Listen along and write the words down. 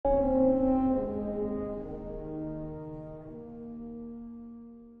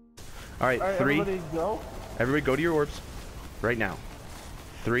All right, three. Everybody go. Everybody go to your orbs. Right now.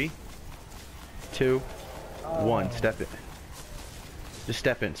 3, 2, 1. Step in. Just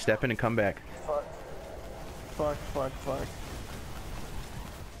step in. Step in and come back. Fuck.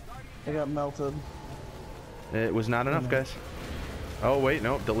 I got melted. It was not enough, guys. Oh, wait,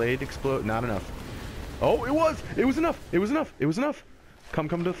 no. Delayed explode. Not enough. Oh, it was! It was enough! It was enough! It was enough! Come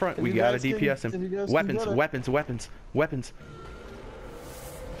to the front. We gotta DPS him. Weapons.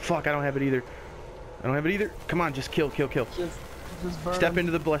 Fuck, I don't have it either. Come on, just kill. Just burn Step him.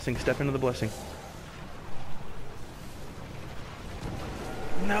 into the blessing.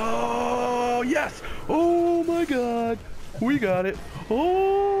 No! Yes! Oh my god! We got it!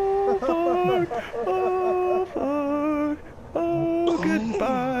 Oh fuck! Oh fuck! Oh,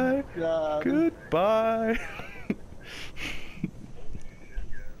 goodbye! God. Goodbye!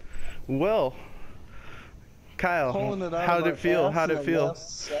 Well, Kyle, how did it feel?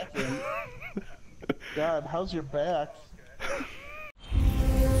 God, how's your back?